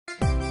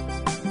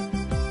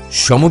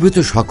সমবেত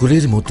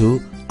সকলের মতো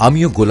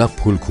আমিও গোলাপ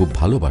ফুল খুব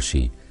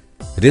ভালোবাসি।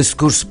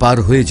 রেসকোর্স পার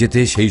হয়ে যেতে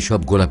সেই সব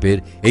গোলাপের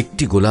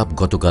একটি গোলাপ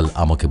গতকাল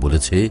আমাকে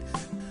বলেছে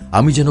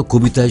আমি যেন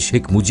কবিতায়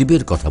শেখ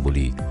মুজিবের কথা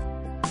বলি।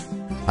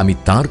 আমি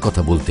তার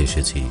কথা বলতে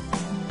এসেছি।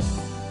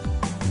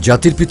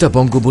 জাতির পিতা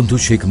বঙ্গবন্ধু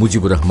শেখ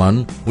মুজিবুর রহমান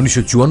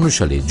 1954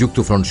 সালে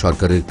যুক্তফ্রন্ট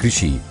সরকারের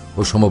কৃষি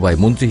ও সমবায়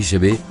মন্ত্রী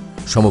হিসেবে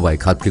সমবায়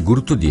খাতকে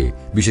গুরুত্ব দিয়ে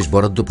বিশেষ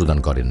বরাদ্দ প্রদান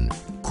করেন।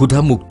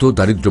 ক্ষুধামুক্ত,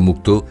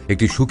 দারিদ্র্যমুক্ত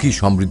একটি সুখী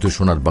সমৃদ্ধ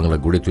সোনার বাংলা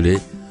গড়ে তুলে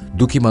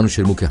দুঃখী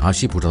মানুষের মুখে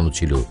হাসি ফোটানো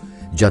ছিল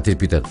জাতির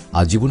পিতার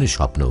আজীবনের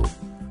স্বপ্ন।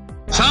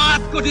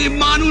 7 কোটি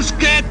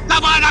মানুষকে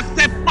দাবায়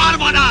রাখতে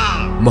পারবো না।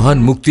 মহান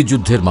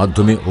মুক্তিযুদ্ধের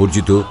মাধ্যমে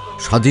অর্জিত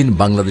স্বাধীন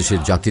বাংলাদেশের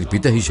জাতির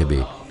পিতা হিসেবে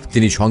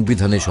তিনি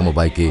সংবিধানে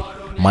সমবায়কে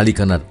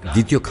মালিকানার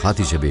দ্বিতীয় খাত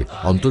হিসেবে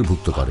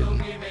অন্তর্ভুক্ত করেন।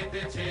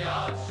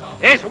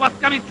 এই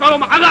সমাজকে আমি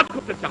চরম আঘাত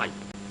করতে চাই।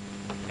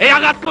 এই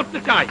আঘাত করতে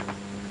চাই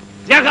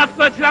যে আঘাত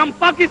করেছিলাম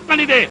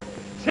পাকিস্তানিদের,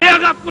 সেই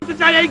আঘাত করতে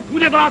চাই এই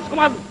ঘুরে দেওয়া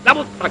সমাজ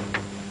ব্যবস্থাকে।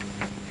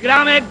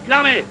 গ্রামে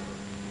গ্রামে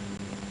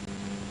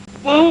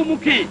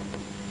বহুমুখী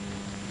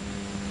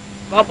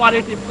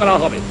কোঅপারেটিভ করা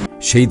হবে।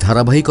 সেই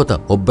ধারাবাহিকতা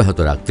অব্যাহত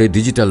রাখতে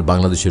ডিজিটাল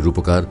বাংলাদেশের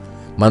রূপকার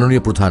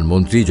মাননীয়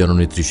প্রধানমন্ত্রী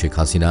জননেত্রী শেখ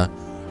হাসিনা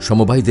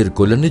সমবায়ীদের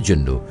কল্যাণের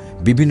জন্য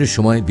বিভিন্ন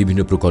সময়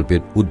বিভিন্ন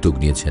প্রকল্পের উদ্যোগ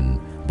নিয়েছেন,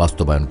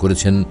 বাস্তবায়ন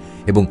করেছেন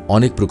এবং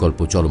অনেক প্রকল্প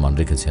চলমান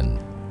রেখেছেন।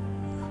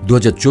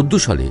 2014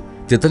 সালে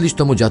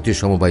 43তম জাতীয়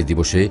সমবায়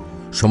দিবসে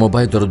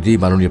সমবায় দরদি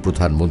মাননীয়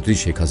প্রধানমন্ত্রী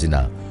শেখ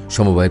হাসিনা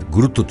সমবায়ের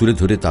গুরুত্ব তুলে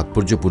ধরে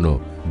তাৎপর্যপূর্ণ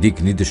দিক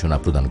নির্দেশনা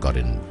প্রদান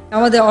করেন।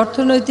 আমাদের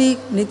অর্থনৈতিক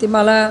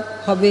নীতিমালা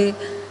হবে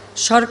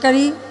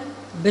সরকারি,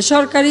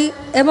 বেসরকারি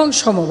এবং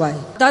সমবায়।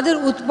 তাদের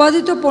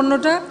উৎপাদিত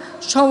পণ্যটা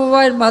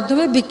সমবায়ের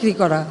মাধ্যমে বিক্রি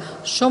করা,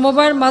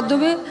 সমবায়ের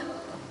মাধ্যমে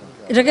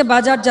এটাকে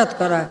বাজারজাত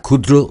করা।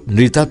 ক্ষুদ্র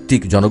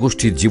নৃতাত্ত্বিক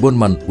জনগোষ্ঠীর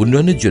জীবনমান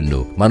উন্নয়নের জন্য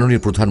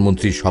মাননীয়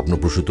প্রধানমন্ত্রীর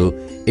স্বপ্নপ্রসূত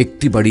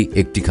একটি বাড়ি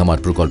একটি খামার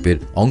প্রকল্পের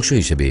অংশ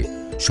হিসেবে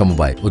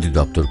সমবায়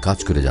অধিদপ্তর কাজ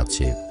করে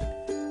যাচ্ছে।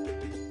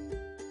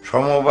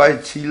 সমবায়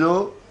ছিল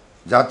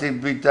জাতির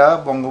পিতা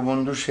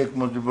বঙ্গবন্ধু শেখ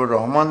মুজিবুর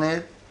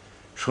রহমানের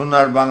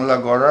সোনার বাংলা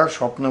গড়ার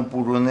স্বপ্ন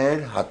পূরণের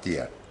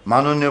হাতিয়ার।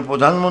 মাননীয়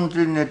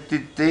প্রধানমন্ত্রীর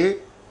নেতৃত্বে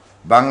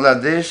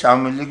বাংলাদেশ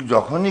আওয়ামী লীগ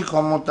যখনই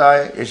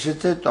ক্ষমতায়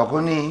এসেছে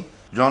তখনই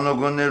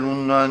জনগণের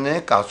উন্নয়নে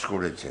কাজ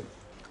করেছেন।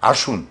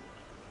 আসুন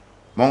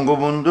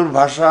বঙ্গবন্ধুর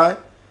ভাষায়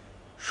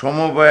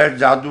সমবায়ের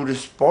জাদুর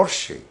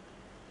স্পর্শে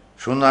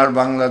সোনার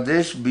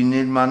বাংলাদেশ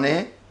বিনির্মাণে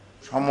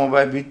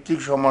সমবায় ভিত্তিক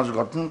সমাজ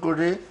গঠন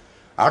করে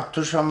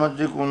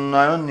আর্থসামাজিক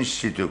উন্নয়ন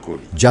নিশ্চিত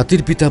করি।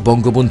 জাতির পিতা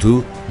বঙ্গবন্ধু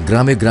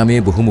গ্রামে গ্রামে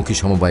বহুমুখী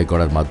সমবায়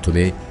করার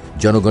মাধ্যমে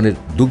জনগণের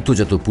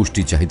দুগ্ধজাত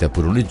পুষ্টি চাহিদা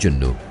পূরণের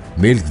জন্য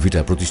মিল্ক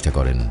ভিটা প্রতিষ্ঠা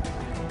করেন।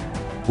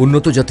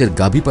 উন্নত জাতের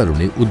গাভী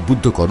পালনে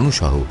উদ্বুদ্ধকরণ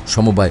সহ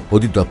সমবায়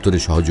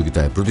অধিদপ্তরের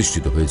সহযোগিতায়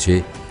প্রতিষ্ঠিত হয়েছে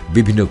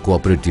বিভিন্ন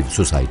কোঅপারেটিভ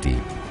সোসাইটি।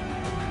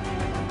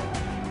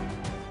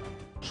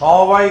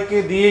 সমবায়কে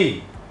দিয়েই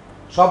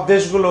সব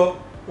দেশগুলো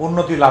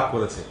উন্নতি লাভ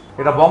করেছে,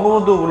 এটা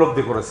বঙ্গবন্ধু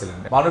উপলব্ধি করেছিলেন।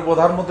 মাননীয়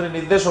প্রধানমন্ত্রীর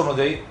নির্দেশ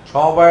অনুযায়ী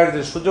সমবায়ের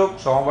যে সুযোগ,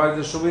 সমবায়ের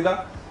যে সুবিধা,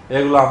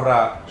 এগুলো আমরা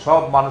সব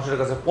মানুষের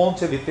কাছে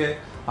পৌঁছে দিতে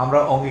আমরা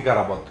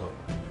অঙ্গীকারাবদ্ধ।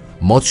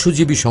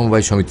 মৎস্যজীবী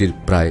সমবায় সমিতির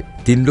প্রায়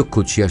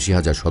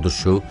 3,86,000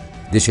 সদস্য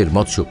দেশের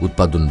মৎস্য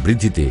উৎপাদন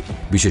বৃদ্ধিতে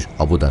বিশেষ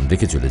অবদান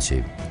রেখে চলেছে।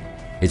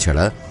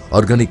 এছাড়া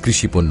অর্গানিক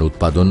কৃষি পণ্য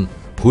উৎপাদন,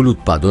 ফুল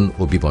উৎপাদন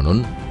ও বিপণন,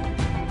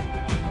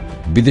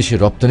 বিদেশে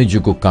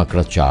রপ্তানিযোগ্য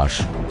কাঁকড়া চাষ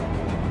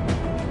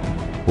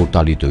ও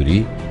তালি তৈরি,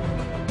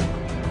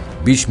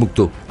 বিষমুক্ত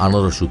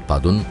আনারস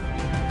উৎপাদন,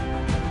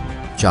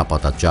 চা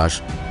পাতা চাষ,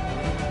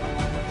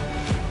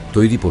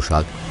 তৈরি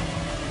পোশাক,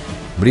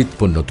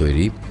 মৃৎপণ্য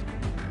তৈরি,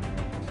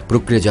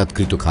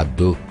 প্রক্রিয়াজাতকৃত খাদ্য,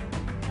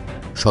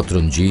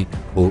 শতরঞ্জি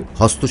ও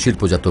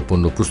হস্তশিল্পজাত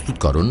পণ্য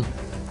প্রস্তুতকরণ,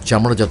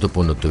 চামড়াজাত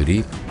পণ্য তৈরি,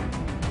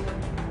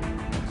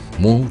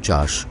 মৌ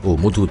চাষ ও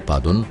মধু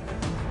উৎপাদন,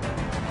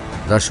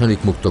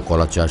 রাসায়নিক মুক্ত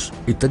কলা চাষ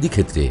ইত্যাদি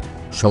ক্ষেত্রে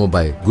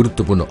সমবায়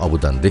গুরুত্বপূর্ণ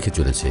অবদান রেখে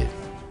চলেছে।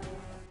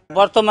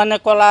 বর্তমানে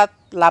কলা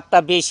লাভটা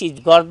বেশি,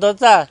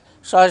 গর্দতা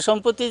সয়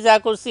সম্পত্তি যা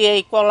করছি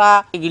এই কলা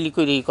এগুলি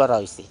করেই করা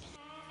হয়েছে।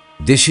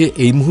 দেশে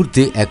এই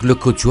মুহূর্তে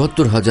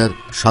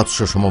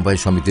 1,74,700 সমবায়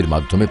সমিতির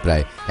মাধ্যমে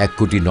প্রায়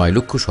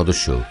 1,09,00,000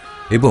 সদস্য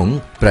এবং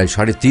প্রায়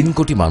 3.5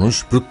 কোটি মানুষ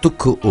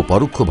প্রত্যক্ষ ও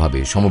পরোক্ষভাবে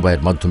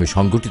সমবায়ের মাধ্যমে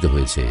সংগঠিত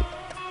হয়েছে,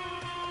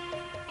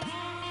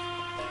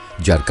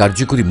 যার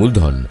কার্যকরী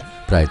মূলধন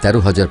প্রায়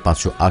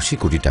 13,580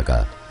 কোটি টাকা,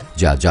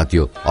 যা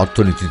জাতীয়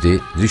অর্থনীতিতে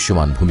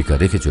দৃশ্যমান ভূমিকা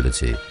রেখে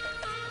চলেছে।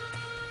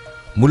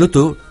 মূলত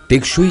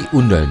টেকসই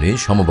উন্নয়নে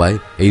সমবায়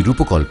এই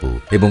রূপকল্প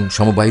এবং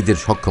সমবায়ীদের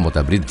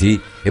সক্ষমতা বৃদ্ধি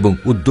এবং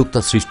উদ্যোক্তা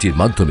সৃষ্টির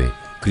মাধ্যমে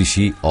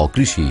কৃষি,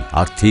 অকৃষি,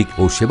 আর্থিক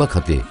ও সেবা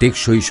খাতে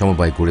টেকসই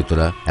সমবায় গড়ে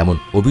তোলা এমন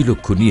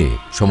অভিলক্ষ্য নিয়ে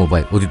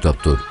সমবায়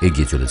অধিদপ্তর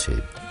এগিয়ে চলেছে।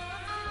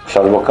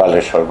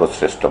 সর্বকালের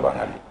সর্বশ্রেষ্ঠ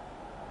বাঙালি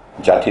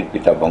জাতির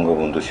পিতা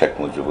বঙ্গবন্ধু শেখ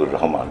মুজিবুর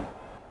রহমান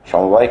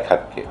সমবায়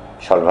খাতকে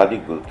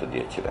সর্বাধিক গুরুত্ব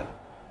দিয়েছিলেন।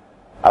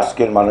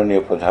 আজকের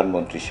মাননীয়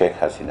প্রধানমন্ত্রী শেখ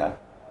হাসিনা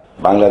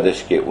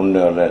বাংলাদেশকে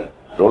উন্নয়নের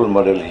রোল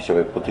মডেল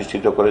হিসেবে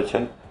প্রতিষ্ঠিত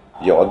করেছেন।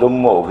 যে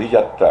অদম্য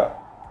অভিযাত্রা,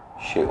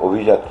 সে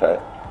অভিযাত্রায়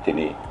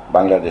তিনি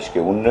বাংলাদেশকে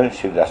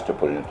উন্নয়নশীল রাষ্ট্রে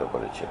পরিণত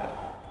করেছিলেন।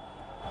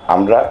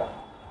 আমরা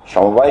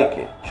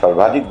সমবায়কে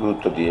সর্বাধিক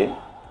গুরুত্ব দিয়ে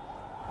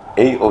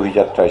এই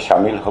অভিযাত্রায়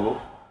সামিল হব।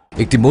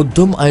 একটি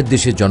মধ্যম আয়ের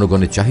দেশের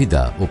জনগণের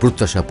চাহিদা ও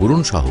প্রত্যাশা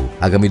পূরণ সহ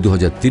আগামী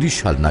 2030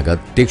 সাল নাগাদ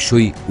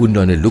টেকসই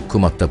উন্নয়নের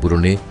লক্ষ্যমাত্রা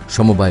পূরণে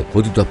সমবায়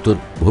অধিদপ্তর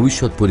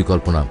ভবিষ্যৎ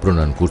পরিকল্পনা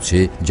প্রণয়ন করছে,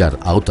 যার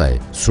আওতায়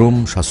শ্রম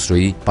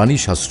সাশ্রয়ী, পানি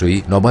সাশ্রয়ী,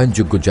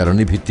 নবায়নযোগ্য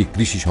জ্বালানি ভিত্তিক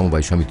কৃষি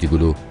সমবায়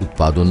সমিতিগুলো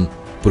উৎপাদন,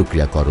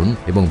 প্রক্রিয়াকরণ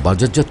এবং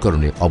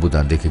বাজারজাতকরণে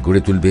অবদান রেখে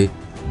গড়ে তুলবে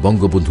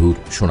বঙ্গবন্ধুর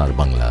সোনার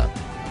বাংলা।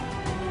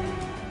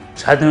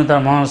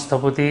 স্বাধীনতার মহান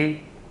স্থপতি,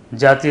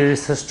 জাতির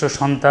শ্রেষ্ঠ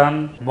সন্তান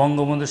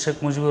বঙ্গবন্ধু শেখ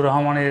মুজিবুর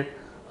রহমানের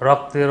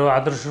রক্তের ও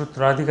আদর্শ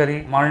উত্তরাধিকারী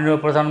মাননীয়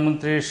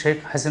প্রধানমন্ত্রী শেখ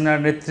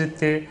হাসিনার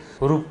নেতৃত্বে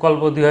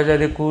রূপকল্প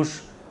 2021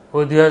 ও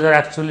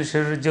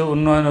 2041-এর যে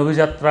উন্নয়ন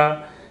অভিযাত্রা,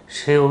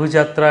 সেই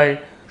অভিযাত্রায়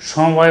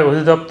সমবায়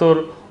অধিদপ্তর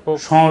ও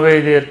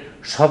সমবায়ীদের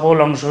সফল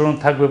অংশগ্রহণ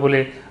থাকবে বলে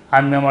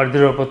আমি আমার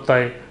দৃঢ়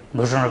প্রত্যয়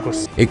ঘোষণা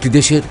করছি। একটি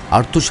দেশের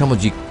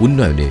আর্থসামাজিক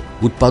উন্নয়নে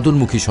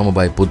উৎপাদনমুখী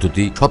সমবায়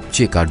পদ্ধতি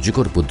সবচেয়ে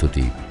কার্যকর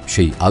পদ্ধতি।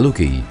 সেই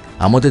আলোকেই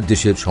আমাদের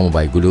দেশের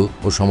সমবায়গুলো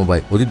ও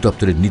সমবায়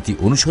অধিদপ্তরের নীতি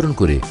অনুসরণ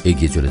করে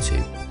এগিয়ে চলেছে।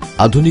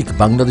 আধুনিক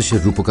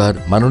বাংলাদেশের রূপকার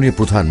মাননীয়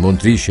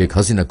প্রধানমন্ত্রী শেখ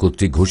হাসিনা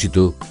কর্তৃক ঘোষিত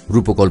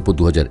রূপকল্প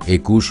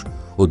 2021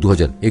 ও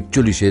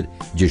 2041-এর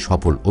যে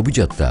সফল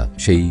অভিযাত্রা,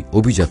 সেই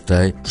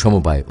অভিযাত্রায়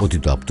সমবায়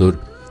অধিদপ্তর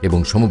এবং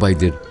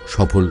সমবায়ীদের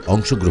সফল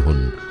অংশগ্রহণ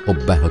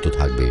অব্যাহত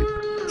থাকবে।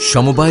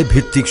 সমবায়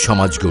ভিত্তিক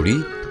সমাজ গড়ি,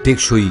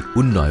 টেকসই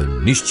উন্নয়ন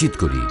নিশ্চিত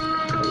করি।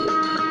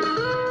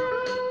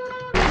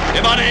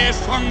 এবারে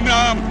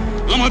সংগ্রাম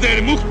আমাদের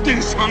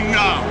মুক্তির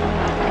সংগ্রাম,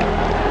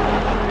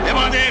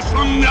 এবারে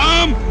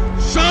সংগ্রাম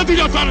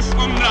স্বাধীনতার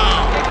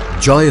সংগ্রাম।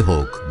 জয়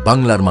হোক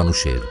বাংলার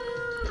মানুষের,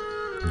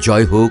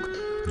 জয় হোক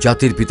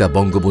জাতির পিতা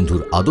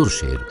বঙ্গবন্ধুর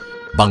আদর্শের।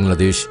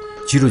 বাংলাদেশ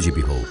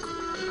চিরজীবী হোক।